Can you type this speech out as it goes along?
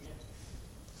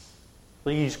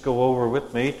Please go over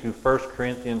with me to 1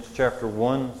 Corinthians chapter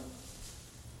 1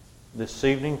 this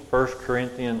evening. 1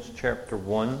 Corinthians chapter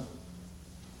 1.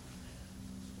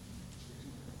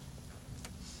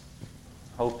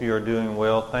 Hope you are doing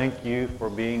well. Thank you for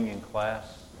being in class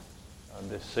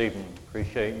this evening.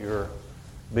 Appreciate your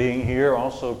being here.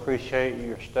 Also appreciate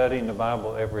your studying the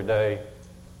Bible every day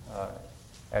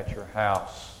at your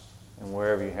house and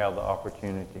wherever you have the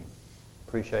opportunity.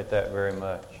 Appreciate that very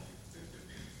much.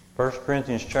 1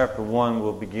 Corinthians chapter 1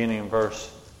 will begin in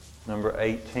verse number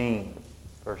 18.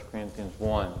 1 Corinthians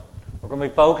 1. We're going to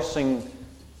be focusing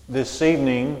this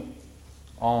evening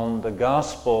on the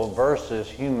gospel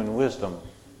versus human wisdom.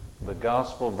 The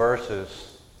gospel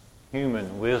versus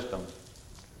human wisdom.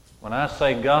 When I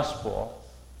say gospel,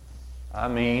 I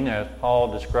mean, as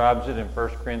Paul describes it in 1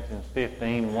 Corinthians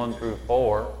 15, 1 through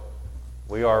 4,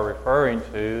 we are referring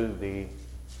to the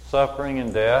suffering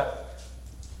and death,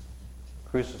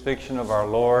 crucifixion of our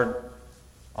Lord,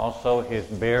 also his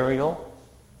burial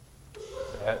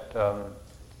that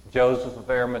Joseph of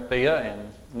Arimathea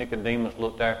and Nicodemus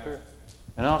looked after,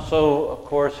 and also, of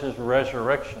course, his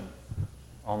resurrection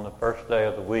on the first day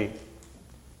of the week.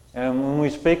 And when we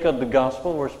speak of the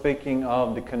gospel, we're speaking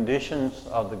of the conditions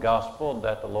of the gospel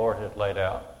that the Lord has laid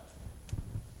out.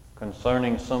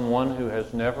 Concerning someone who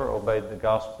has never obeyed the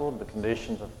gospel, the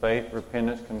conditions of faith,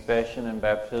 repentance, confession, and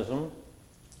baptism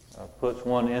puts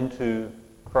one into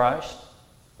Christ.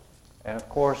 And of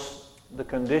course, the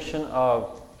condition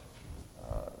of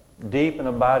deep and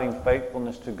abiding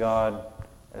faithfulness to God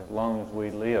as long as we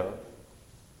live.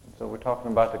 So we're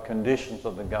talking about the conditions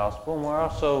of the gospel. And we're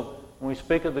also, when we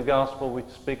speak of the gospel, we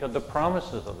speak of the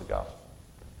promises of the gospel.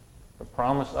 The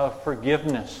promise of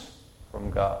forgiveness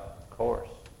from God, of course.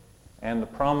 And the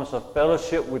promise of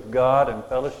fellowship with God and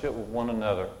fellowship with one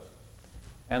another.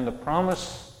 And the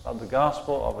promise of the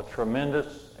gospel of a tremendous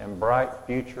and bright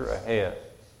future ahead.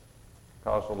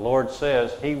 Because the Lord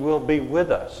says He will be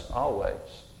with us always.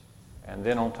 And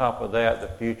then on top of that, the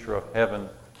future of heaven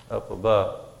up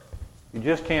above. You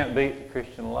just can't beat the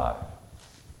Christian life.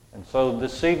 And so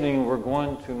this evening we're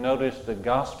going to notice the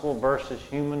gospel versus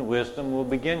human wisdom. We'll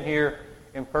begin here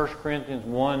in 1 Corinthians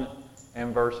 1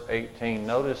 and verse 18.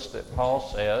 Notice that Paul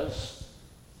says,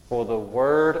 "For the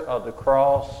word of the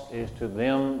cross is to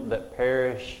them that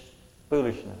perish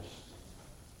foolishness,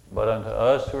 but unto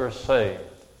us who are saved,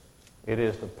 it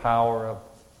is the power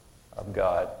of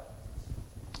God."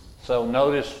 So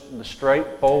notice the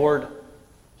straightforward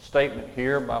statement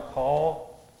here by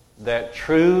Paul that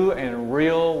true and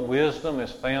real wisdom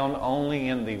is found only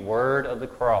in the word of the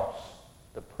cross,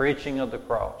 the preaching of the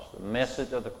cross, the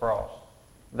message of the cross.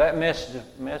 That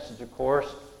message, of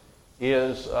course,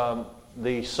 is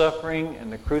the suffering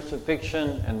and the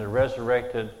crucifixion and the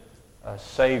resurrected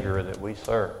Savior that we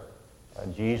serve,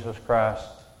 Jesus Christ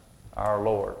our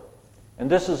Lord. And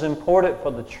this is important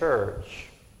for the church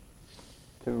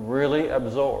to really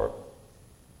absorb.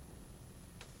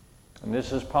 And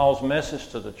this is Paul's message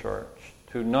to the church,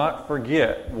 to not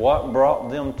forget what brought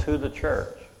them to the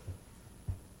church.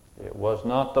 It was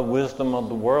not the wisdom of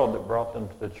the world that brought them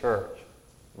to the church.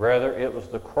 Rather, it was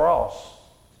the cross,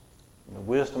 the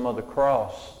wisdom of the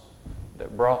cross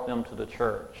that brought them to the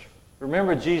church.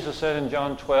 Remember Jesus said in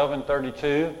John 12 and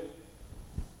 32,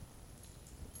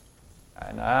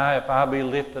 "And if I be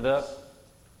lifted up,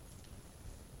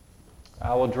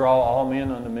 I will draw all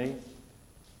men unto me."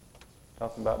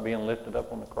 Talking about being lifted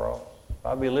up on the cross. If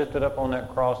I be lifted up on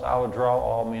that cross, I will draw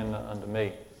all men unto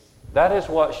me. That is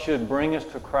what should bring us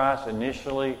to Christ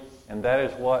initially, and that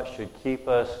is what should keep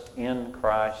us in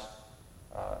Christ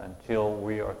until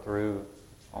we are through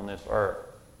on this earth.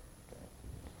 Okay.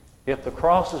 If the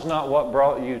cross is not what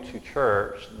brought you to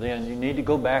church, then you need to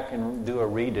go back and do a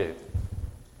redo.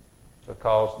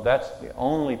 Because that's the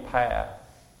only path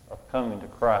of coming to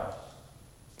Christ.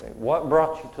 Okay. What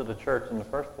brought you to the church in the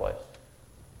first place?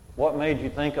 What made you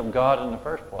think of God in the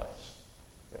first place?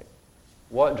 Okay.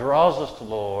 What draws us to the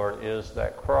Lord is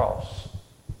that cross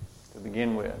to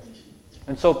begin with.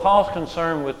 And so Paul's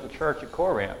concern with the church at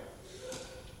Corinth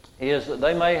is that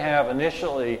they may have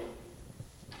initially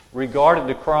regarded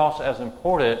the cross as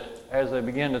important as they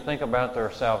begin to think about their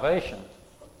salvation.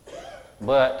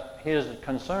 But his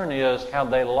concern is how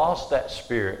they lost that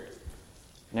spirit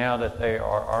now that they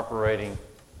are operating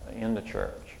in the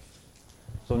church.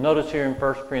 So notice here in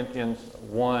 1 Corinthians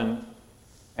 1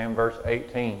 and verse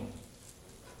 18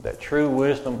 that true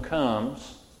wisdom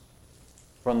comes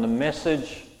from the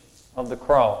message of the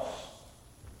cross,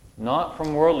 not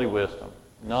from worldly wisdom,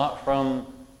 not from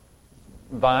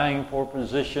vying for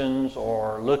positions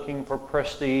or looking for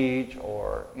prestige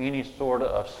or any sort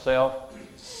of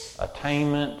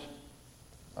self-attainment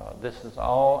This is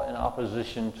all in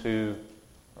opposition to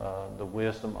the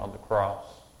wisdom of the cross.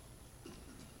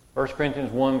 1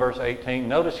 Corinthians 1, verse 18.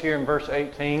 Notice here in verse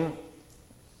 18,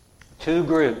 two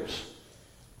groups.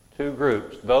 Two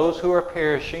groups. Those who are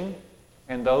perishing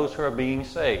and those who are being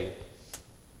saved.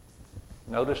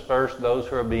 Notice first those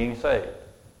who are being saved.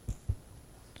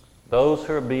 Those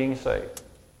who are being saved.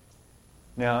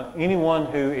 Now, anyone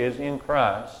who is in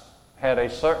Christ had a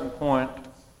certain point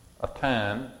of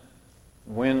time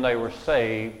when they were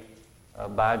saved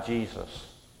by Jesus.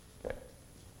 Okay.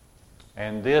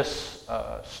 And this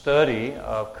study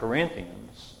of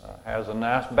Corinthians has a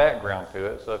nice background to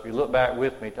it. So if you look back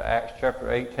with me to Acts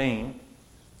chapter 18,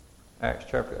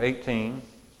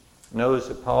 notice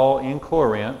that Paul's in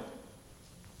Corinth,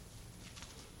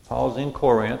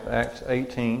 Acts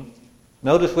 18.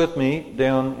 Notice with me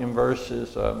down in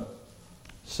verses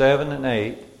 7 and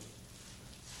 8.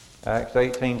 Acts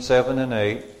 18, 7 and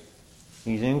 8.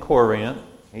 He's in Corinth.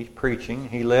 He's preaching.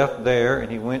 He left there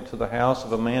and he went to the house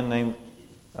of a man named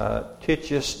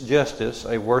Titius Justus,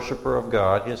 a worshiper of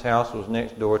God. His house was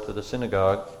next door to the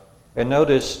synagogue. And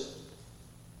notice,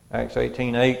 Acts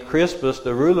 18:8, Crispus,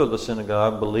 the ruler of the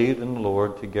synagogue, believed in the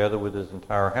Lord together with his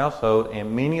entire household.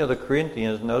 And many of the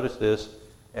Corinthians, notice this,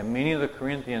 and many of the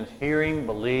Corinthians hearing,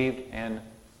 believed, and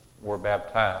were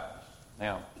baptized.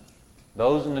 Now,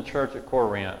 those in the church at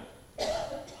Corinth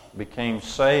became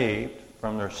saved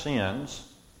from their sins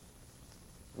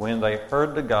when they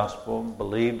heard the gospel,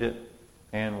 believed it,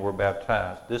 and were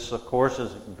baptized. This, of course,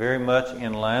 is very much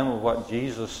in line with what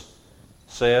Jesus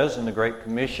says in the Great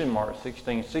Commission, Mark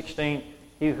 16:16,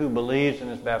 he who believes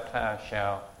and is baptized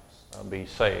shall be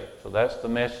saved. So that's the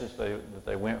message that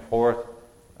they went forth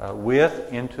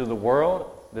with into the world.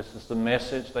 This is the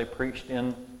message they preached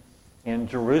in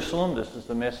Jerusalem. This is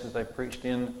the message they preached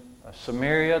in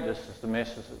Samaria. This is the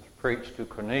message that was preached to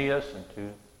Cornelius and to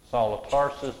Saul of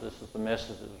Tarsus. This is the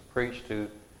message that was preached to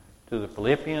the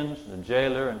Philippians, the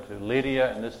jailer, and to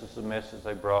Lydia. And this is the message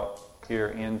they brought here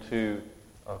into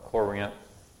Corinth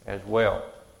as well.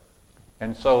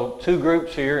 And so two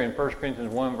groups here in 1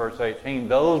 Corinthians 1 verse 18,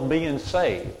 those being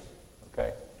saved.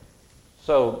 Okay.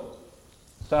 So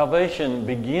salvation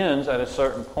begins at a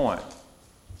certain point.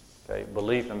 Okay,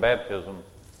 belief and baptism.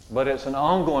 But it's an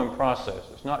ongoing process.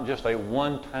 It's not just a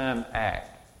one-time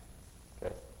act.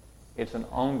 Okay. It's an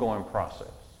ongoing process.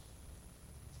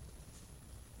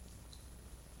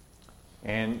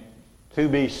 And to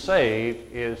be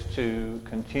saved is to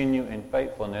continue in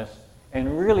faithfulness.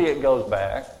 And really it goes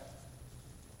back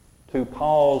to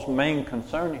Paul's main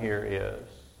concern here is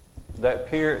that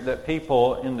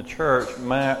people in the church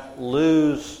might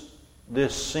lose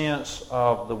this sense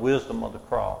of the wisdom of the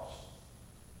cross.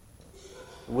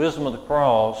 The wisdom of the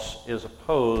cross is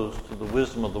opposed to the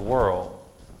wisdom of the world.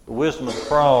 The wisdom of the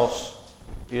cross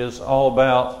is all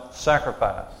about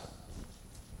sacrifice.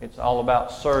 It's all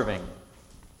about serving.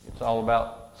 It's all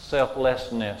about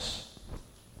selflessness.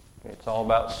 It's all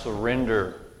about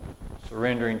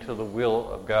surrendering to the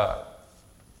will of God.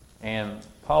 And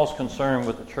Paul's concern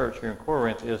with the church here in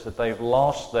Corinth is that they've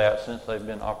lost that since they've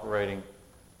been operating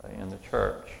in the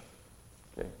church.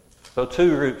 Okay. So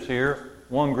two groups here.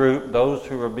 One group, those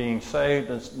who are being saved,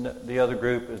 and the other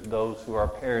group is those who are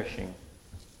perishing.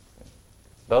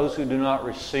 Those who do not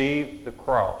receive the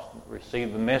cross,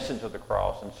 receive the message of the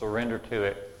cross and surrender to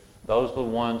it, those are the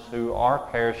ones who are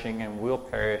perishing and will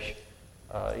perish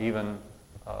even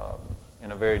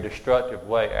in a very destructive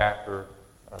way after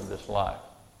this life.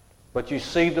 But you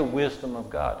see the wisdom of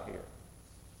God here.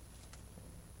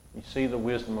 You see the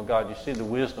wisdom of God. You see the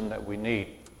wisdom that we need.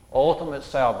 Ultimate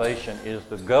salvation is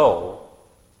the goal,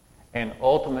 and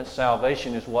ultimate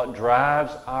salvation is what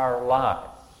drives our lives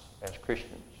as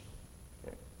Christians.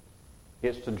 Okay?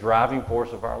 It's the driving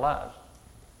force of our lives.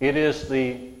 It is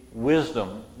the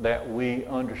wisdom that we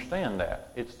understand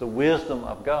that. It's the wisdom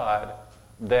of God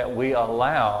that we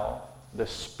allow the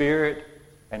Spirit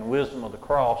and wisdom of the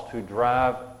cross to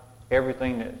drive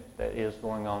everything that is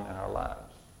going on in our lives.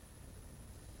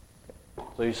 Okay.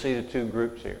 So you see the two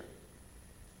groups here.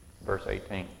 Verse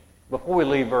 18. Before we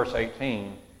leave verse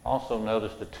 18, also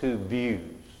notice the two views.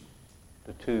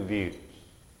 The two views.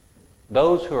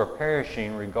 Those who are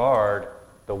perishing regard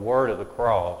the word of the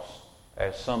cross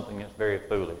as something that's very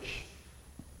foolish.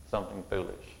 Something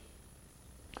foolish.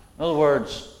 In other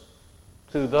words,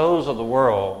 to those of the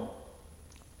world,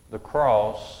 the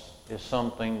cross is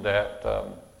something that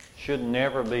should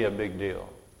never be a big deal.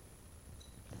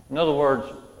 In other words,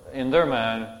 in their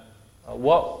mind,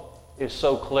 what is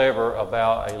so clever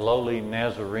about a lowly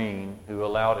Nazarene who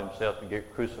allowed himself to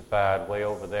get crucified way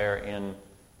over there in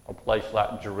a place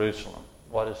like Jerusalem?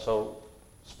 What is so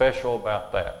special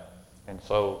about that. And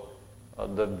so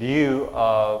the view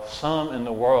of some in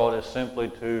the world is simply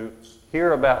to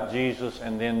hear about Jesus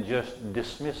and then just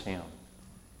dismiss him.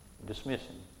 Dismiss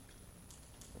him.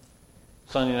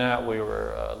 Sunday night we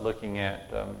were looking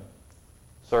at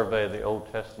survey of the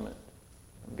Old Testament.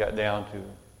 We got down to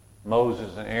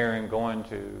Moses and Aaron going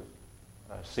to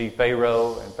see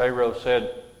Pharaoh, and Pharaoh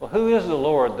said, "Well, who is the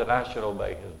Lord that I should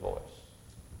obey his voice?"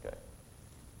 Okay.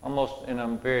 Almost in a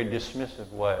very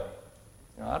dismissive way.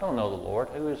 I don't know the Lord.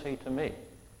 Who is he to me?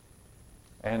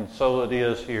 And so it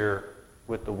is here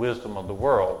with the wisdom of the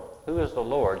world. Who is the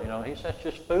Lord? He says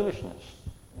just foolishness.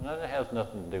 That has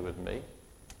nothing to do with me.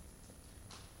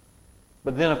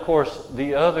 But then, of course,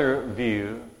 the other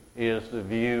view is the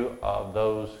view of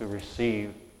those who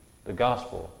receive the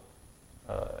gospel.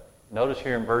 Notice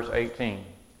here in verse 18,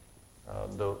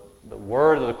 the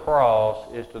word of the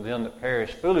cross is to them that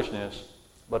perish foolishness,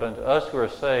 but unto us who are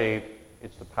saved,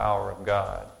 it's the power of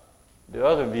God. The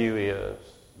other view is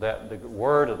that the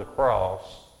word of the cross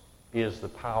is the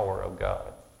power of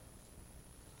God.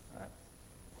 Right?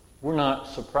 We're not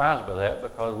surprised by that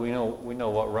because we know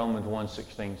what Romans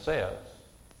 1:16 says.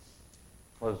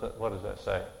 What does that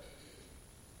say?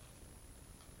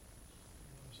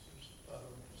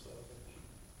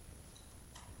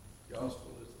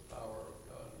 Gospel is the power of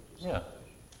God unto Yeah. salvation.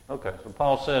 Okay, so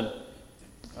Paul said,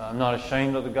 I'm not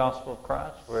ashamed of the gospel of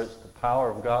Christ, for it's the power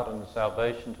of God unto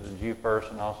salvation to the Jew first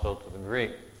and also to the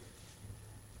Greek.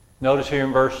 Notice here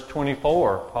in verse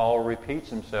 24, Paul repeats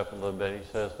himself a little bit.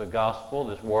 He says the gospel,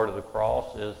 this word of the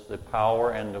cross, is the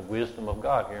power and the wisdom of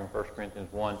God here in 1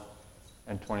 Corinthians 1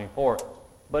 and 24.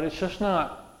 But it's just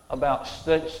not about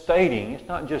stating, it's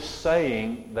not just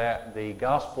saying that the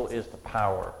gospel is the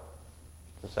power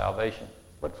to salvation,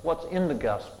 but it's what's in the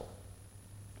gospel,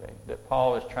 okay, that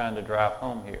Paul is trying to drive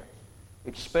home here.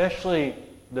 Especially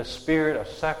the spirit of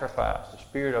sacrifice, the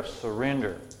spirit of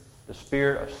surrender, the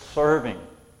spirit of serving,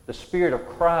 the spirit of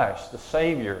Christ, the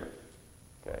Savior.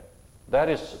 Okay, that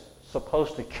is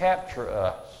supposed to capture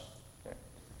us. Okay.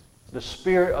 The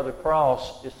spirit of the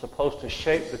cross is supposed to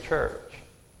shape the church.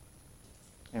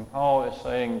 And Paul is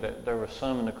saying that there were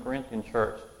some in the Corinthian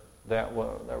church that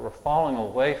were falling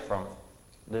away from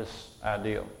this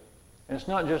ideal. And it's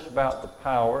not just about the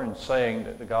power and saying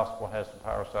that the gospel has the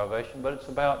power of salvation, but it's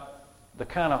about the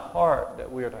kind of heart that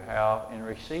we are to have in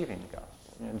receiving the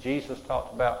gospel. Jesus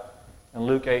talked about in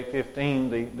Luke 8:15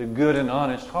 the good and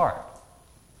honest heart.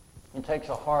 It takes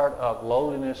a heart of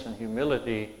lowliness and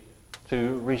humility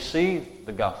to receive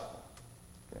the gospel.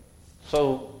 Okay.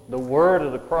 So the word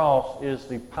of the cross is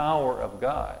the power of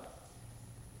God.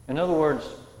 In other words,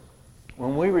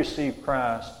 when we receive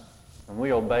Christ and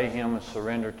we obey him and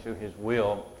surrender to his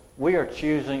will, we are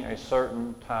choosing a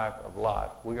certain type of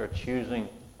life. We are choosing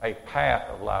a path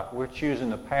of life. We're choosing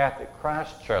the path that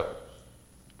Christ chose.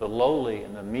 The lowly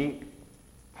and the meek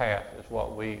path is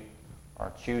what we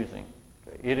are choosing.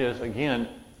 It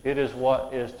is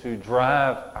what is to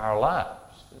drive our lives.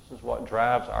 This is what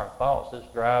drives our thoughts. This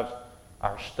drives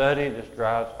our study. This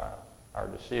drives our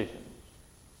decisions.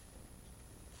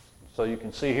 So you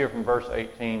can see here from verse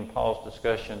 18, Paul's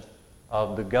discussion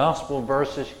of the gospel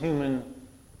versus human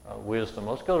wisdom.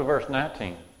 Let's go to verse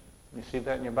 19. You see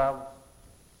that in your Bible?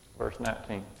 Verse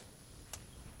 19.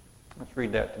 Let's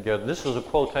read that together. This is a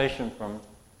quotation from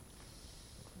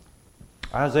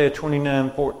Isaiah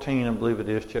 29:14, I believe it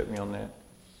is. Check me on that.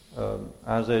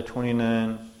 Isaiah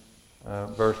 29,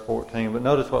 verse 14. But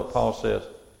notice what Paul says.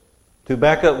 To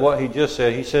back up what he just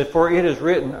said, he said, "For it is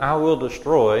written, I will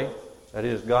destroy," that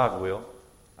is, God will,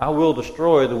 "I will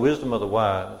destroy the wisdom of the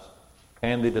wise,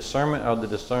 and the discernment of the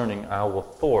discerning I will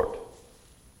thwart."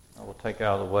 I will take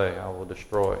out of the way. I will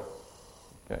destroy.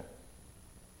 Okay.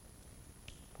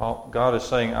 God is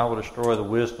saying, I will destroy the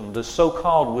wisdom, the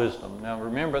so-called wisdom. Now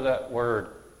remember that word,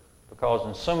 because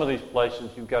in some of these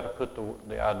places you've got to put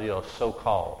the idea of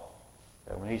so-called.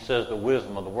 Okay. When he says the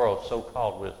wisdom of the world,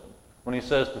 so-called wisdom. When he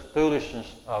says the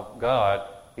foolishness of God,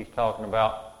 he's talking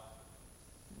about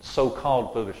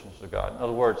so-called foolishness of God. In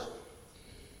other words,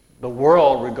 the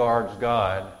world regards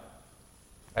God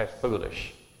as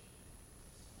foolish.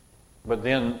 But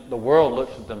then the world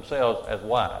looks at themselves as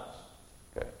wise.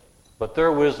 Okay. But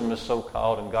their wisdom is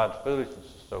so-called and God's foolishness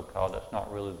is so-called. That's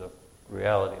not really the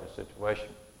reality of the situation.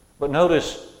 But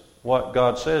notice what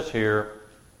God says here.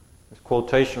 This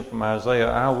quotation from Isaiah,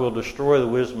 "I will destroy the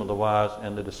wisdom of the wise,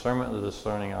 and the discernment of the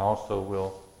discerning I also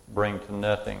will bring to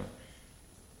nothing."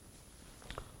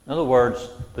 In other words,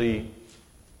 the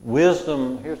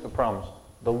wisdom, here's the promise,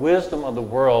 the wisdom of the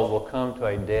world will come to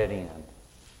a dead end.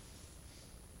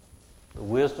 The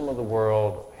wisdom of the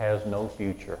world has no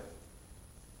future.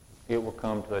 it will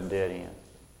come to a dead end.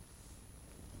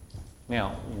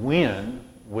 Now, when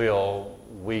will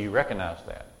we recognize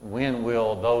that? When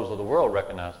will those of the world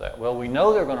recognize that? Well, we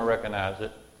know they're going to recognize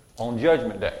it on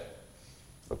Judgment Day,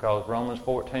 because Romans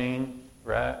 14,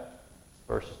 right,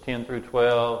 verses 10 through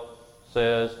 12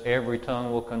 says every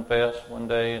tongue will confess one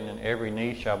day, and then every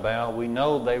knee shall bow. We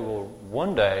know they will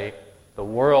one day, the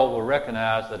world will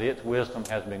recognize that its wisdom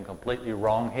has been completely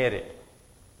wrong-headed.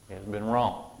 It has been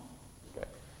wrong. Okay.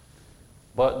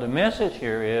 But the message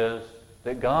here is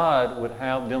that God would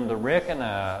have them to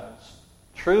recognize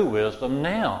true wisdom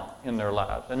now in their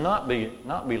lives and not be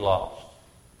lost.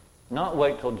 Not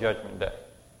wait till Judgment Day.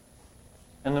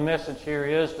 And the message here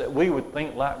is that we would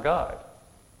think like God.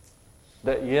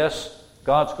 That yes,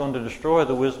 God's going to destroy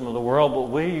the wisdom of the world, but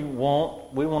we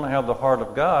want to have the heart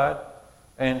of God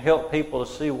and help people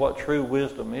to see what true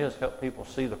wisdom is, help people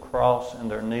see the cross and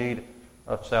their need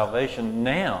of salvation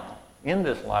now in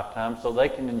this lifetime so they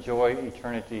can enjoy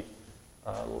eternal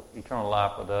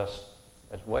life with us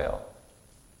as well.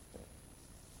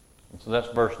 And so that's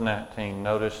verse 19.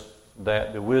 Notice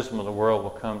that the wisdom of the world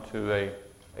will come to a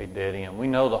dead end. We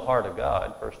know the heart of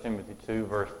God. 1 Timothy 2,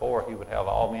 verse 4, He would have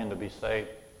all men to be saved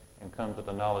and come to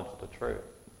the knowledge of the truth.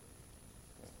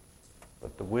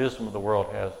 But the wisdom of the world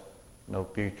has no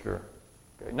future.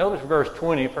 Okay. Notice verse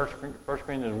 20, 1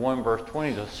 Corinthians 1, verse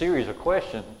 20, is a series of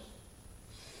questions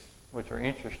which are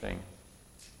interesting.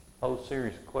 A whole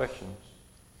series of questions.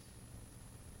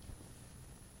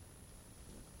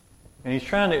 And he's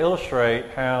trying to illustrate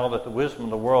how that the wisdom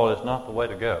of the world is not the way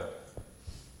to go.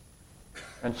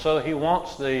 And so he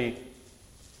wants the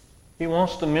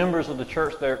members of the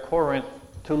church there at Corinth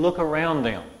to look around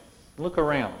them. Look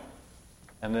around.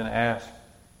 And then ask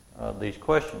these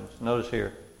questions. Notice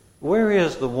here. Where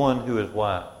is the one who is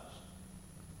wise?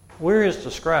 Where is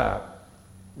the scribe?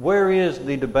 Where is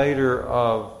the debater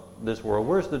of this world?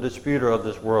 Where's the disputer of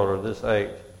this world or this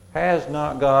age? Has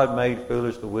not God made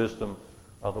foolish the wisdom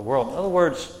of the world? In other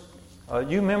words,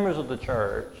 you members of the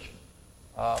church,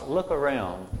 look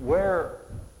around. Where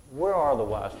are the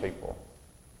wise people?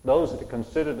 Those that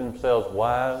consider themselves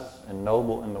wise and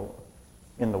noble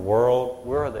in the world,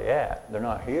 where are they at? They're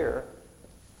not here.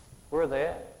 Where are they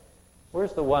at?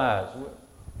 Where's the wise?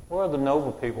 Where are the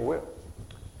noble people?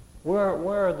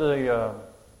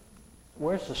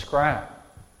 Where's the scribe?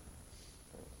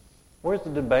 Where's the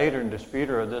debater and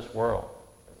disputer of this world?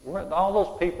 All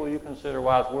those people you consider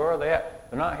wise, where are they at?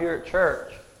 They're not here at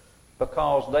church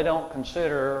because they don't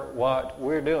consider what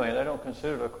we're doing. They don't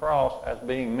consider the cross as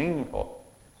being meaningful,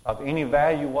 of any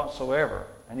value whatsoever.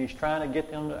 And he's trying to get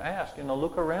them to ask,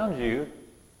 look around you.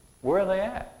 Where are they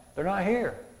at? They're not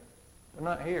here. They're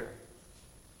not here.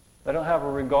 They don't have a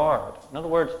regard. In other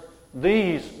words,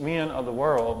 these men of the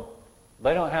world,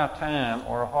 they don't have time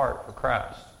or a heart for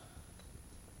Christ.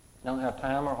 They don't have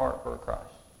time or heart for Christ.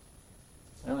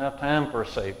 They don't have time for a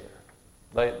Savior.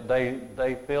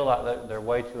 They feel like they're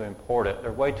way too important.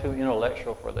 They're way too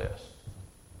intellectual for this.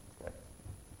 Okay.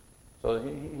 So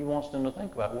he wants them to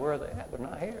think about where are they at. They're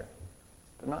not here.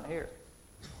 They're not here.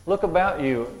 Look about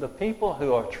you. The people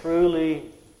who are truly,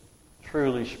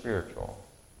 truly spiritual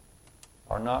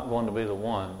are not going to be the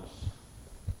ones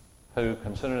who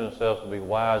consider themselves to be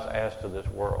wise as to this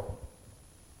world.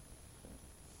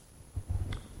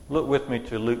 Look with me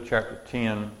to Luke chapter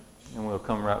 10, and we'll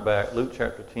come right back. Luke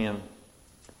chapter 10.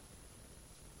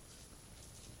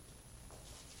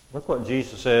 Look what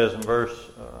Jesus says in verse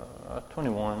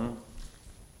 21.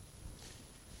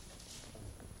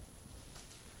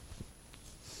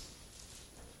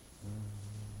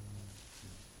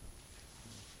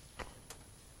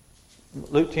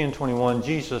 Luke 10:21,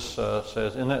 Jesus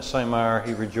says, in that same hour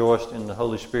he rejoiced in the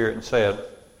Holy Spirit and said,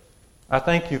 I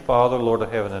thank you, Father, Lord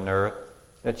of heaven and earth,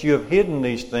 that you have hidden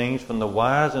these things from the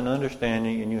wise and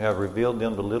understanding, and you have revealed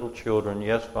them to little children.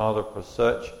 Yes, Father, for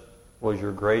such was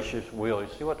your gracious will. You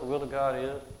see what the will of God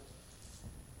is?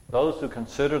 Those who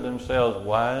consider themselves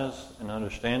wise and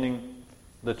understanding,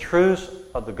 the truths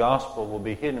of the gospel will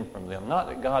be hidden from them. Not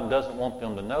that God doesn't want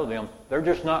them to know them. They're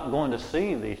just not going to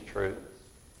see these truths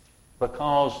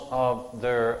because of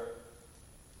their,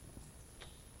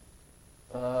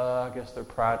 their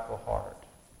prideful heart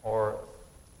or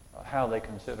how they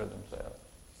consider themselves.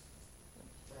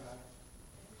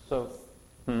 So,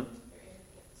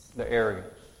 the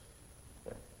arrogance.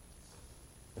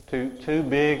 Too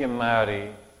big and mighty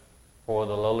for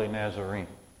the lowly Nazarene.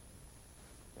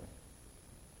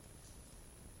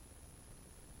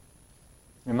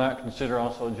 You might consider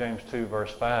also James 2,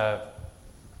 verse 5,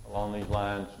 along these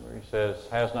lines, where he says,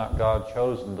 has not God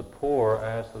chosen the poor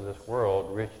as of this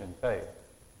world rich in faith?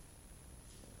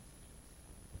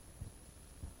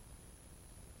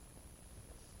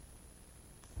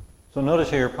 So notice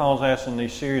here, Paul's asking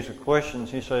these series of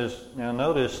questions. He says, now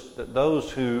notice that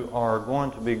those who are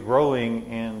going to be growing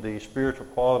in the spiritual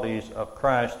qualities of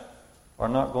Christ are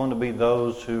not going to be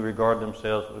those who regard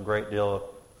themselves with a great deal of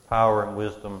power and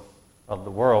wisdom of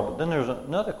the world. But then there's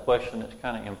another question that's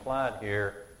kind of implied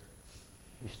here.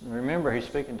 Remember, he's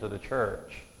speaking to the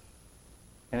church.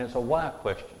 And it's a why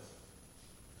question.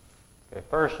 Okay,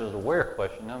 first is a where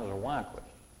question, now there's a why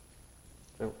question.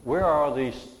 So where are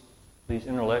these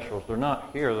intellectuals? They're not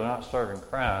here, they're not serving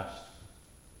Christ.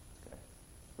 Okay.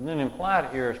 And then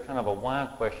implied here is kind of a why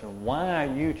question. Why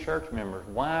you church members?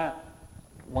 Why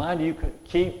do you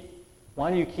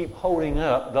keep holding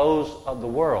up those of the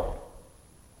world?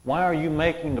 Why are you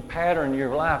making the pattern in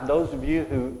your life? Those of you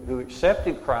who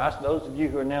accepted Christ, those of you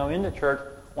who are now in the church,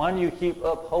 why do you keep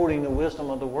upholding the wisdom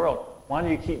of the world? Why do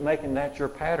you keep making that your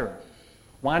pattern?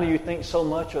 Why do you think so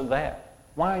much of that?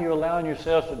 Why are you allowing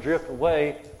yourselves to drift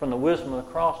away from the wisdom of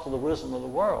the cross to the wisdom of the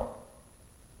world?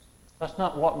 That's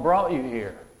not what brought you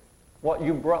here.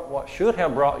 What should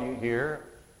have brought you here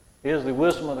is the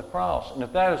wisdom of the cross. And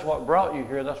if that is what brought you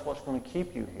here, that's what's going to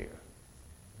keep you here.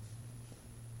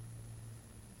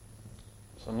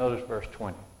 So notice verse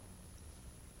 20.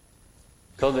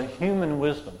 So the human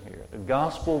wisdom here, the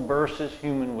gospel versus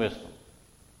human wisdom.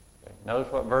 Okay.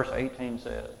 Notice what verse 18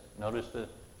 says. Notice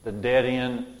the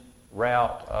dead-end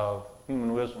route of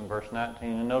human wisdom, verse 19.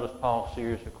 And notice Paul's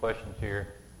series of questions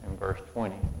here in verse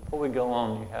 20. Before we go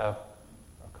on, you have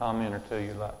a comment or two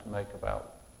you'd like to make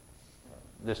about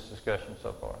this discussion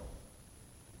so far.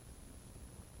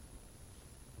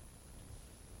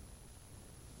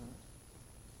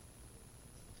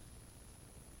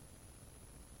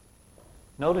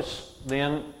 Notice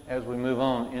then, as we move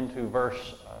on into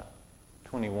verse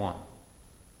 21.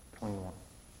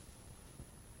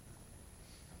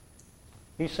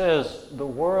 He says, the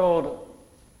world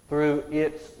through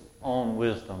its own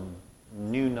wisdom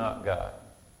knew not God.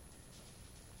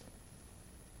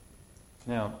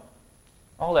 Now,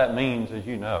 all that means, as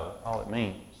you know, all it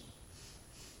means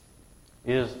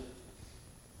is,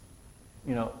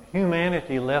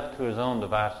 humanity left to his own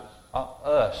devices.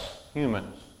 Us,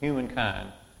 humans,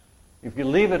 humankind. If you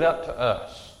leave it up to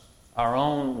us, our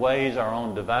own ways, our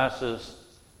own devices,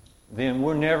 then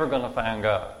we're never going to find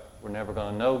God. We're never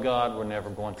going to know God. We're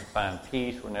never going to find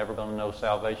peace. We're never going to know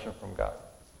salvation from God.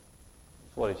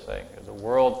 That's what he's saying. The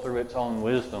world, through its own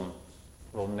wisdom,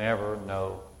 will never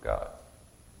know God.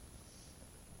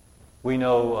 We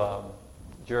know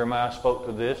Jeremiah spoke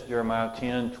to this, Jeremiah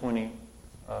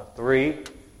 10:23,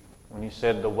 when he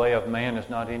said, the way of man is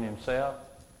not in himself.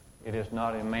 It is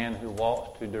not a man who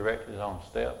walks to direct his own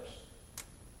steps.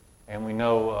 And we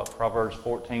know Proverbs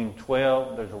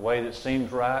 14:12, there's a way that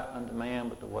seems right unto man,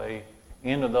 but the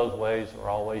end of those ways are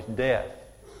always death.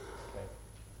 Okay.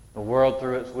 The world,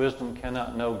 through its wisdom,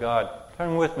 cannot know God.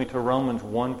 Turn with me to Romans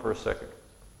 1 for a second.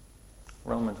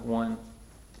 Romans 1.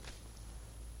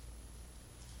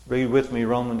 Read with me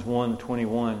Romans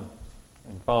 1:21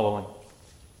 and following.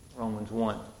 Romans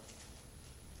 1.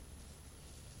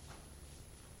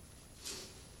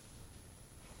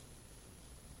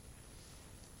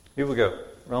 Here we go.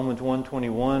 Romans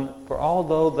 1:21. For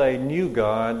although they knew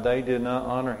God, they did not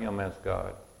honor him as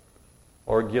God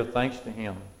or give thanks to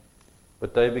him.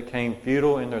 But they became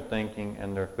futile in their thinking,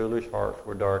 and their foolish hearts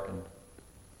were darkened.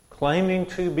 Claiming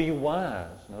to be wise.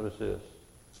 Notice this.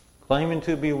 Claiming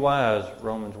to be wise,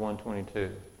 Romans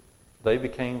 1:22. They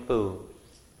became fools,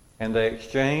 and they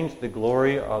exchanged the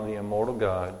glory of the immortal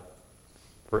God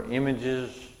for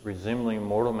images resembling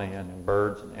mortal man and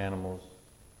birds and animals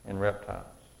and reptiles.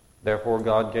 Therefore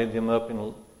God gave them up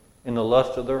in the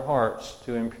lust of their hearts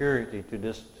to impurity,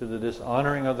 to the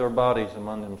dishonoring of their bodies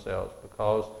among themselves,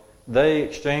 because they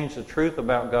exchanged the truth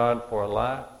about God for a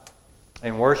lie,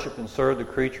 and worship and serve the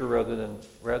creature rather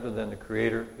than the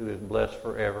Creator, who is blessed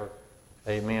forever.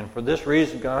 Amen. For this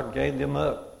reason God gave them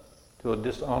up to a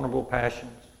dishonorable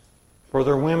passions. For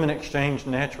their women exchanged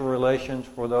natural relations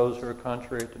for those who are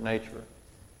contrary to nature.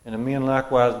 And the men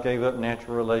likewise gave up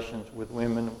natural relations with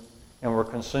women, and were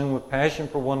consumed with passion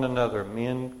for one another,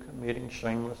 men committing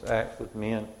shameless acts with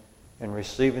men, and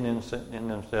receiving in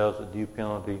themselves a due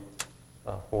penalty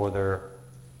for their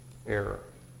error.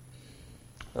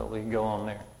 So we can go on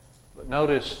there. But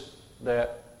notice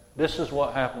that this is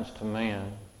what happens to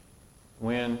man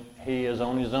when he is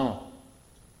on his own.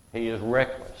 He is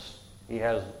reckless. He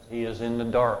is in the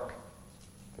dark.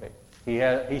 Okay.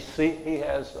 We see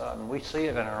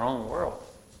it in our own world.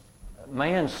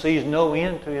 Man sees no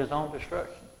end to his own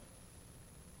destruction.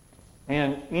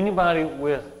 And anybody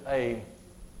with a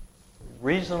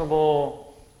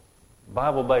reasonable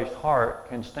Bible-based heart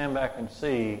can stand back and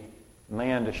see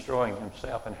man destroying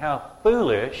himself, and how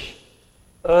foolish,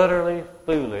 utterly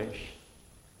foolish,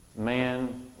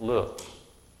 man looks.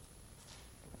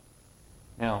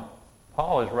 Now,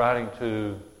 Paul is writing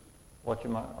to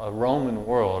a Roman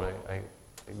world, a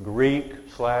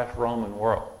Greek/Roman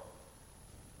world.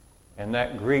 And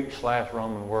that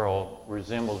Greek/Roman world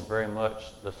resembles very much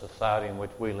the society in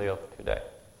which we live today.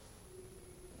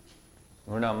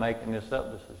 We're not making this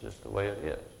up. This is just the way it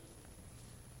is.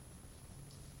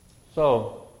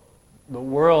 So, the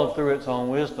world, through its own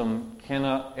wisdom,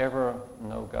 cannot ever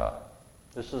know God.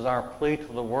 This is our plea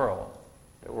to the world,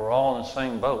 that we're all in the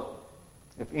same boat.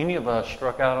 If any of us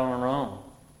struck out on our own,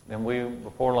 then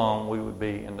before long, we would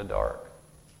be in the dark.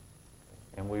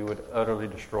 And we would utterly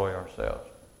destroy ourselves.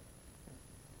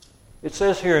 It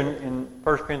says here in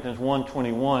 1 Corinthians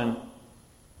 1:21,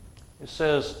 it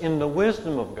says, in the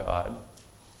wisdom of God,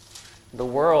 the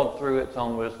world through its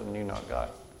own wisdom knew not God.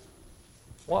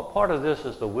 What part of this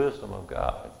is the wisdom of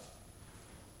God?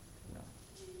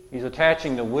 He's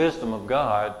attaching the wisdom of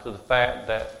God to the fact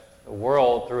that the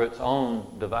world through its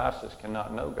own devices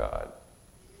cannot know God.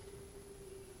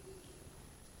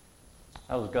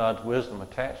 How is God's wisdom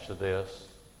attached to this?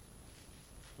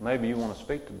 Maybe you want to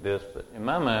speak to this, but in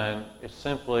my mind, it's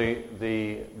simply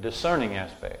the discerning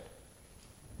aspect.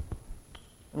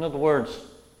 In other words,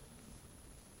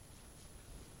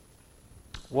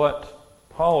 what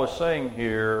Paul is saying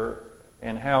here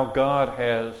and how God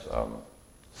has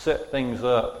set things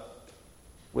up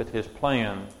with his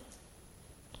plan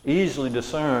easily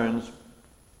discerns,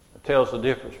 tells the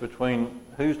difference between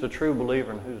who's the true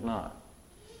believer and who's not.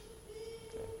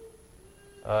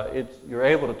 You're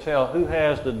able to tell who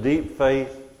has the deep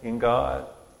faith in God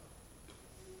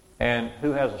and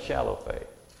who has a shallow faith.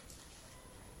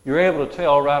 You're able to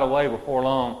tell right away before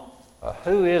long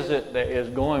who is it that is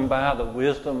going by the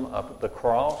wisdom of the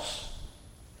cross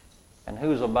and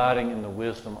who's abiding in the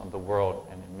wisdom of the world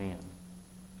and in men.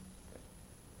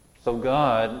 So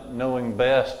God, knowing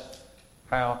best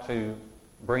how to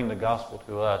bring the gospel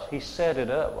to us, he set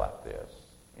it up like this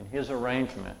in his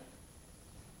arrangement,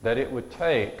 that it would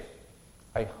take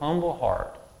a humble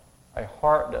heart, a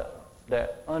heart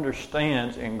that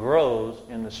understands and grows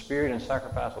in the spirit and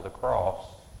sacrifice of the cross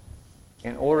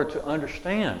in order to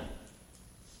understand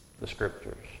the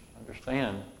Scriptures,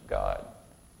 understand God.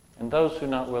 And those who are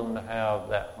not willing to have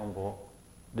that humble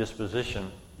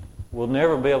disposition will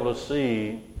never be able to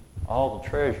see all the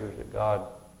treasures that God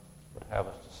would have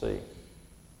us to see.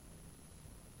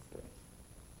 Okay.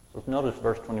 So notice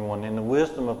verse 21. In the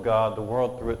wisdom of God, the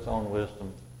world through its own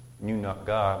wisdom knew not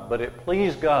God, but it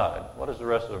pleased God. What does the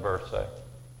rest of the verse say?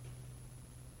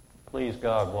 Pleased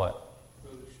God what?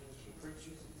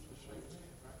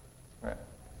 Right.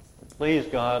 It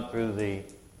pleased God through the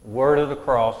word of the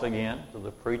cross again, through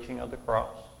the preaching of the cross.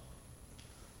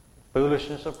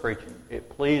 Foolishness of preaching. It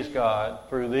pleased God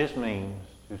through this means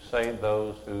to save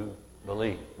those who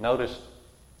believe. Notice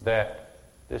that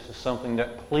this is something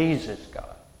that pleases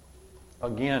God.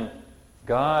 Again,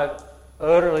 God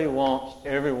utterly wants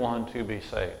everyone to be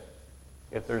saved.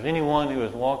 If there's anyone who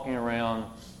is walking around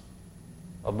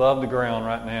above the ground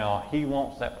right now, he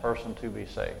wants that person to be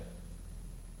saved.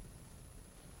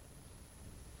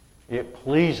 It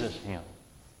pleases him.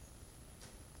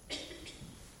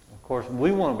 Of course,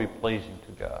 we want to be pleasing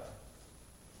to God.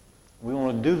 We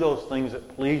want to do those things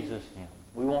that pleases him.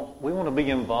 We want to be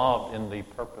involved in the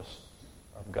purpose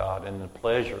of God and the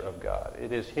pleasure of God.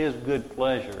 It is his good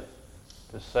pleasure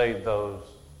to save those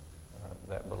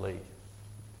that believe.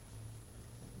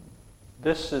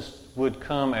 This would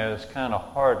come as kind of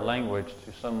hard language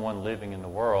to someone living in the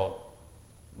world,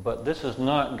 but this is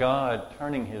not God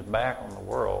turning his back on the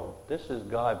world. This is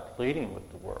God pleading with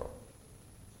the world.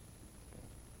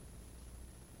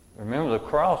 Remember the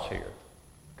cross here.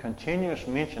 Continuous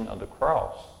mention of the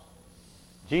cross.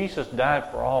 Jesus died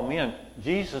for all men.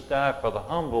 Jesus died for the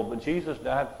humble, but Jesus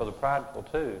died for the prideful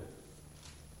too.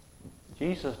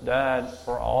 Jesus died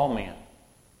for all men.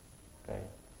 Okay?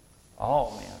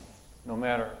 All men. No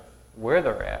matter where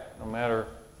they're at, no matter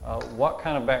what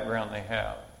kind of background they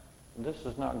have. This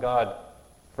is not God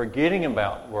forgetting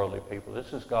about worldly people.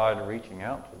 This is God reaching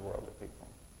out to worldly people.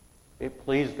 It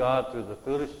pleased God through the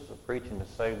foolishness of preaching to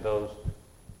save those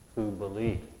who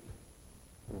believe.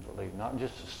 Not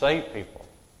just to save people,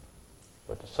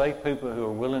 but to save people who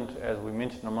are willing to, as we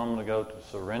mentioned a moment ago, to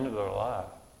surrender their life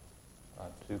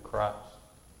to Christ.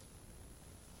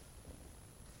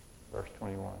 Verse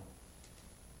 21.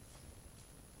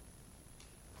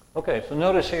 Okay, so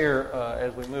notice here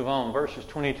as we move on, verses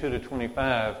 22 to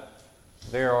 25,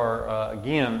 there are,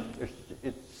 again,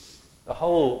 it's the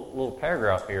whole little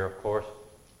paragraph here, of course,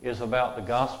 is about the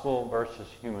gospel versus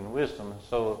human wisdom.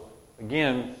 So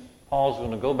again, Paul's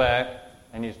going to go back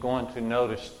and he's going to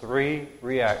notice three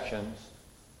reactions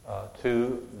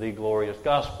to the glorious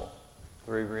gospel.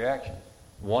 Three reactions.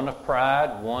 One of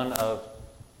pride, one of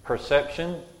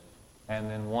perception, and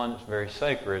then one that's very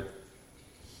sacred.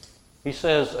 He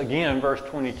says again, verse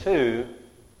 22,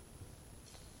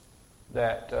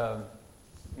 that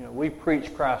we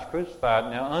preach Christ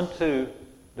crucified. Now unto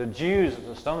the Jews it's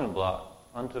a stumbling block,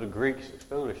 unto the Greeks it's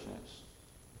foolishness.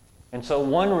 And so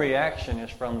one reaction is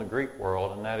from the Greek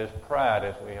world, and that is pride,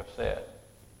 as we have said.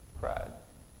 Pride.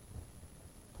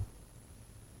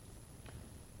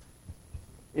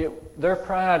 Their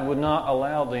pride would not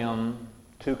allow them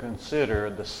to consider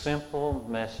the simple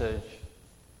message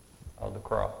of the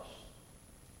cross.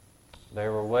 They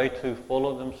were way too full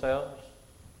of themselves.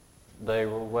 They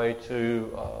were way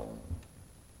too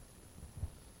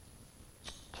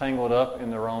tangled up in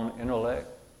their own intellect.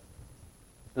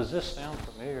 Does this sound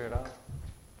familiar at all?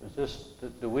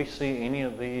 Do we see any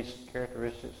of these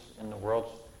characteristics in the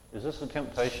world? Is this a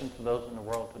temptation to those in the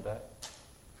world today?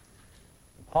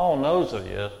 Paul knows it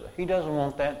is, but he doesn't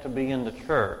want that to be in the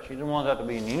church. He doesn't want that to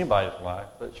be in anybody's life,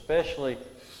 but especially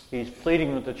he's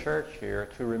pleading with the church here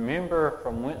to remember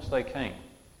from whence they came.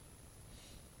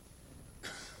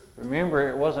 Remember,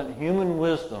 it wasn't human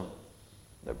wisdom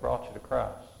that brought you to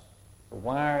Christ. So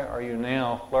why are you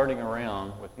now flirting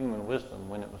around with human wisdom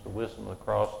when it was the wisdom of the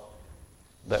cross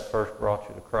that first brought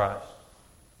you to Christ?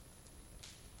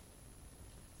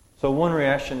 So one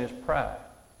reaction is pride.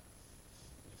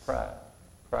 It's pride.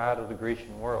 Pride of the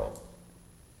Grecian world.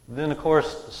 Then, of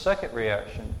course, the second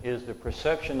reaction is the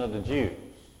perception of the Jews.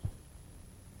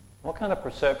 What kind of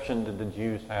perception did the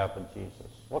Jews have of Jesus?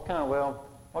 What kind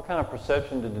of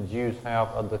perception did the Jews have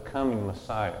of the coming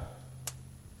Messiah?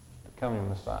 The coming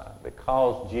Messiah that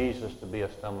caused Jesus to be a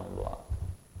stumbling block.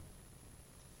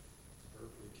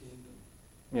 Earthly kingdom.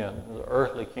 Yeah, the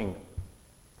earthly kingdom.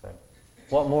 Okay.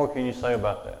 What more can you say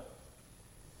about that?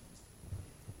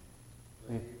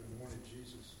 They even wanted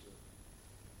Jesus to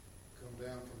come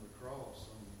down from the cross.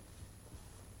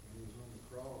 When he was on the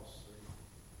cross, they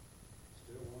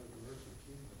still wanted the earthly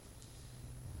kingdom.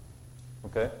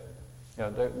 Okay. Yeah,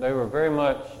 they were very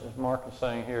much, as Mark is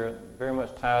saying here, very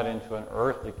much tied into an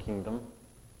earthly kingdom.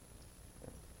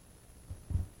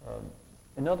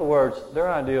 In other words, their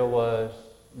idea was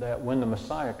that when the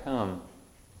Messiah comes,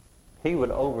 he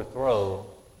would overthrow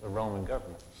the Roman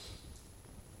government.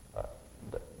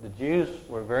 The Jews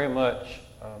were very much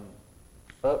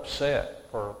upset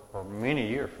for many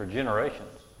years, for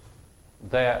generations,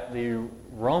 that the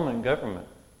Roman government,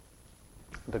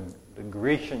 the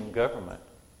Grecian government,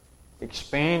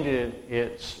 expanded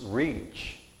its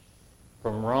reach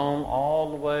from Rome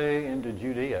all the way into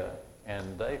Judea,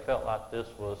 and they felt like this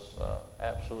was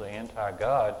absolutely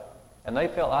anti-God, and they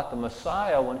felt like the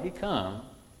Messiah, when he come,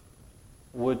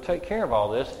 would take care of all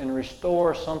this and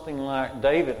restore something like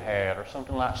David had or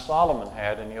something like Solomon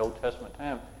had in the Old Testament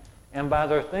time. And by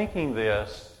their thinking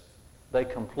this, they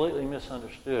completely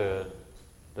misunderstood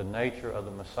the nature of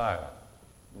the Messiah,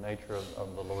 the nature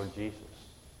of the Lord Jesus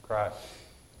Christ.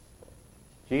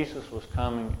 Jesus was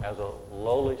coming as a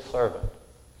lowly servant.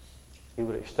 He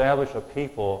would establish a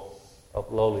people of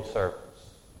lowly servants.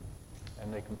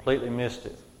 And they completely missed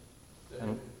it.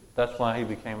 And that's why he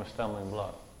became a stumbling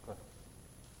block.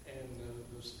 And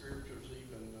the scriptures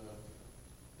even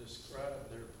describe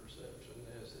their perception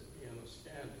as it being a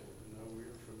scandal.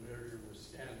 We're familiar with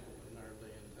scandal in our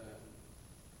day and time.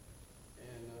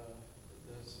 And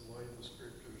that's the way the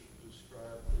scriptures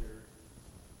describe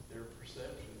their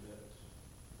perception, that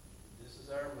this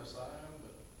is our Messiah,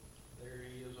 but there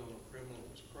he is on a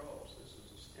criminal's cross. This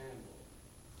is a scandal.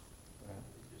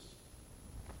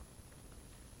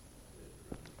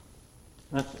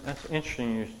 Right. That's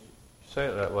interesting you say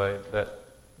it that way, that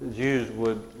the Jews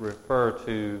would refer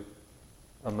to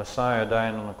a Messiah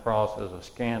dying on the cross as a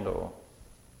scandal,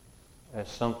 as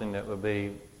something that would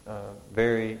be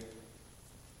very,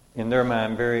 in their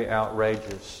mind, very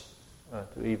outrageous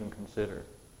to even consider.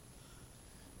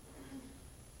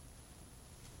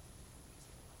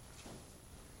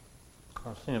 I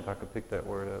was seeing if I could pick that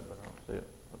word up, but I don't see it.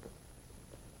 Okay.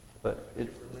 But I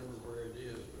can't remember where it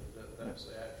is, but that's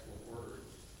the actual word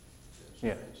that's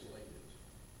translated.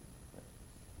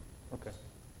 Okay.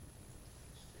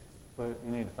 Well,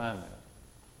 you need to find that.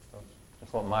 So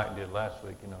that's what Mike did last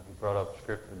week. He brought up a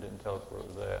scripture and didn't tell us where it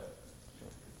was at.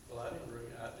 Well, I didn't bring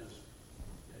it. I just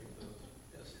gave the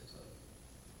essence of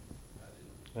it. I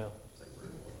didn't say where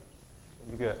it was.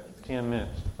 You got 10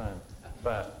 minutes to find it.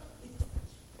 5.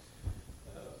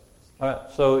 All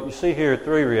right, so you see here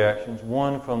three reactions.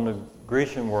 One from the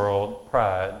Grecian world,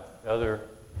 pride. The other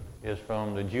is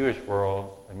from the Jewish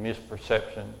world, a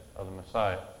misperception of the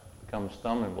Messiah. Becomes a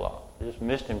stumbling block. They just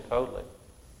missed him totally.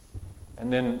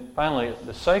 And then finally,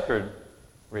 the sacred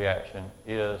reaction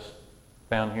is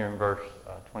found here in verse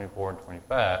 24 and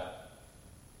 25.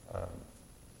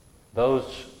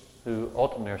 Those who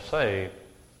ultimately are saved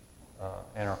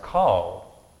and are called,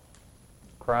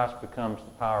 Christ becomes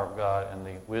the power of God and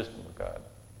the wisdom of God.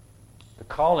 The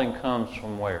calling comes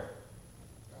from where?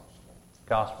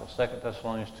 Gospel. 2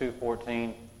 Thessalonians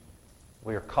 2:14.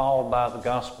 We are called by the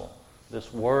gospel.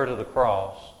 This word of the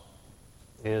cross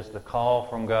is the call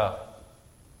from God.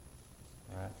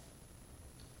 Right?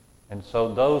 And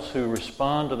so those who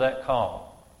respond to that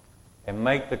call and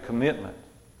make the commitment,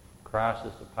 Christ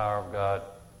is the power of God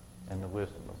and the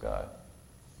wisdom of God.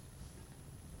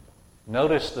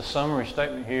 Notice the summary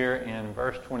statement here in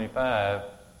verse 25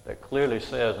 that clearly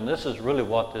says, and this is really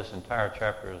what this entire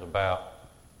chapter is about.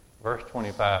 Verse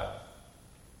 25.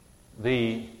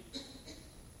 The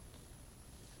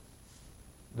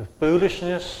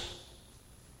foolishness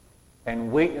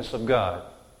and weakness of God,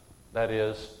 that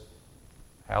is,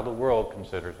 how the world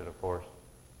considers it, of course.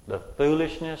 The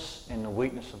foolishness and the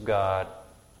weakness of God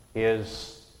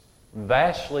is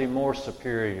vastly more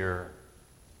superior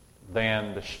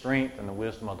than the strength and the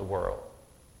wisdom of the world.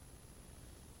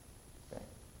 Okay.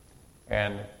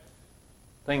 And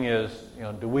the thing is,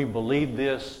 do we believe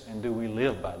this and do we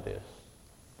live by this?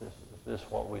 Is this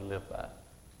what we live by?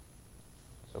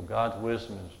 So God's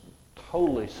wisdom is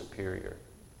totally superior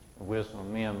to the wisdom of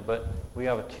men, but we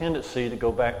have a tendency to go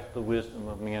back to the wisdom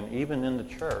of men, even in the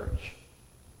church.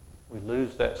 We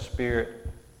lose that spirit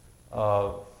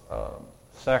of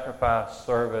sacrifice,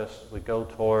 service. We go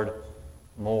toward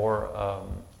more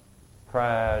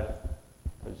pride,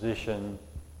 position,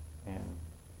 and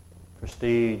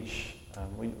prestige.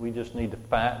 We just need to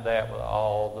fight that with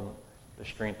all the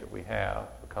strength that we have,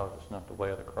 because it's not the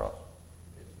way of the cross.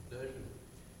 David,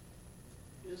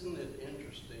 isn't it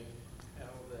interesting how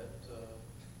that,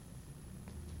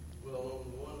 on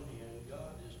the one hand,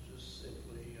 God is just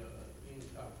simply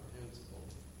incomprehensible.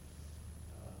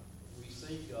 We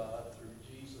see God through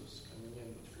Jesus coming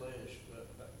in the flesh,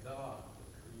 but God,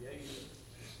 the Creator,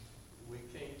 we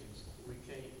can't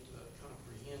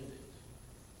comprehend it.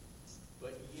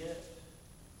 But yet,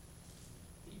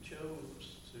 He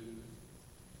chose to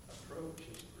approach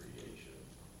His creation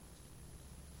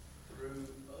through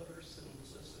utter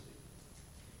simplicity,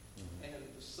 and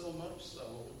so much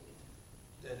so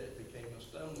that it became a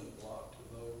stumbling block to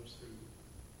those who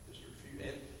just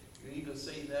refuse. And you even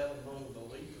see that among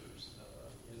believers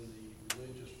in the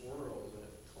religious world that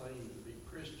claim to be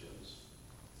Christians.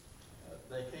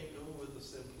 They can't go with the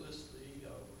simplicity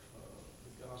of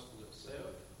the gospel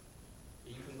itself,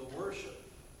 even the worship,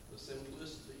 the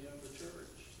simplicity of the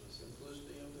church, the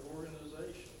simplicity of the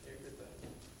organization, everything.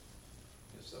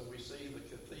 And so we see the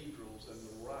cathedrals and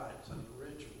the rites and the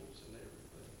rituals and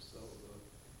everything. So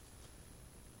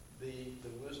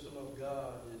the wisdom of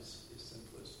God is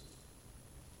simplicity.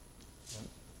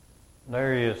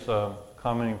 Larry is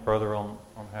commenting further on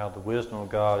how the wisdom of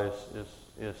God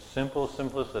is simple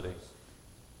simplicity.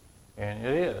 And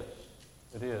it is.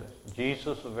 It is. Jesus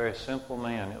was a very simple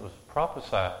man. It was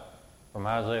prophesied from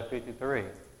Isaiah 53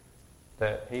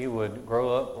 that he would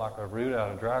grow up like a root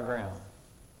out of dry ground.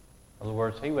 In other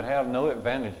words, he would have no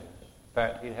advantages. In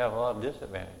fact, he'd have a lot of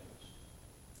disadvantages.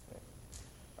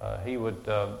 He would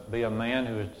be a man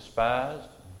who was despised.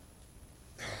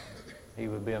 He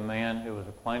would be a man who was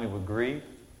acquainted with grief.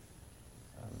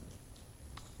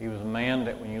 He was a man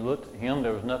that when you looked at him,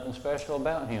 there was nothing special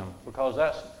about him, because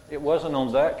it wasn't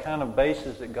on that kind of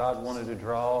basis that God wanted to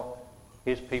draw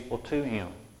His people to Him.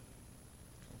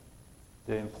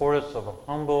 The importance of a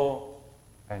humble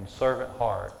and servant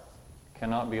heart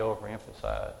cannot be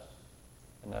overemphasized.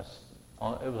 And it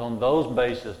was on those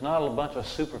bases, not a bunch of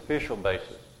superficial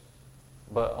bases,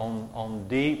 but on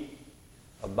deep,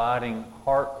 abiding,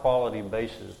 heart quality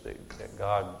basis that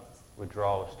God would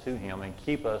draw us to Him and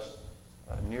keep us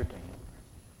near to Him.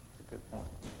 That's a good point.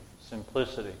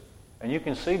 Simplicity. And you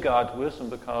can see God's wisdom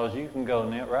because you can go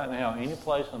right now any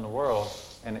place in the world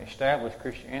and establish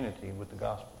Christianity with the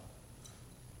gospel.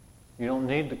 You don't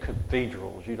need the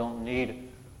cathedrals. You don't need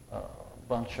a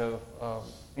bunch of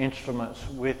instruments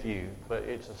with you. But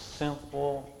it's a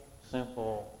simple,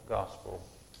 simple gospel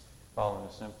following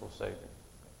a simple Savior.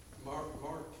 Mark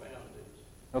found it.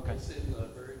 Okay. It's in the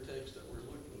very text that we're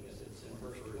looking at. It's in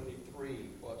verse 23.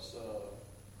 What's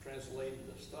translated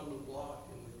as stumbling block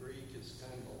in the Greek is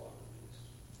scandalon.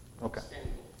 Okay.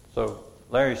 Scandal. So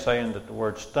Larry's saying that the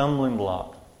word stumbling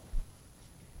block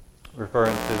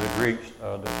referring to the Greeks,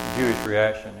 the Jewish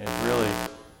reaction is really,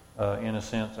 in a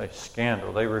sense, a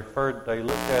scandal. They looked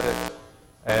at it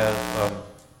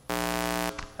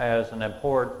as an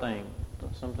abhorred thing,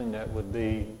 something that would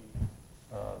be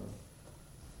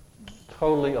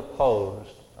totally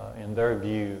opposed in their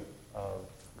view of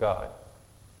God.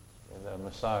 And the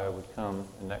Messiah would come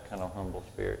in that kind of humble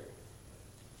spirit.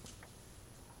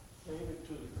 Even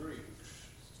to the Greeks,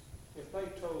 if they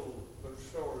told those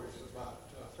stories about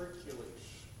Hercules,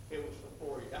 it was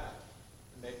before he died,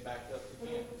 and they backed up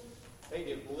again. They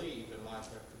didn't believe in life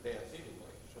after death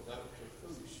anyway, so that was just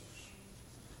foolishness.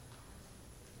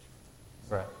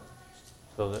 Right.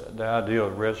 So the idea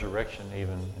of resurrection,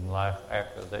 even in life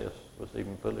after this, was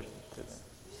even foolishness to them.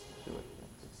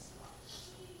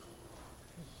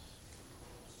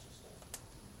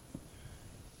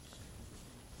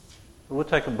 We'll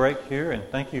take a break here, and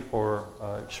thank you for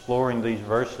exploring these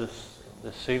verses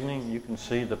this evening. You can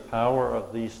see the power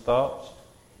of these thoughts,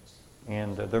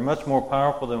 and they're much more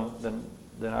powerful than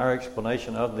our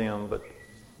explanation of them, but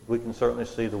we can certainly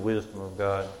see the wisdom of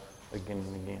God again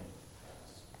and again.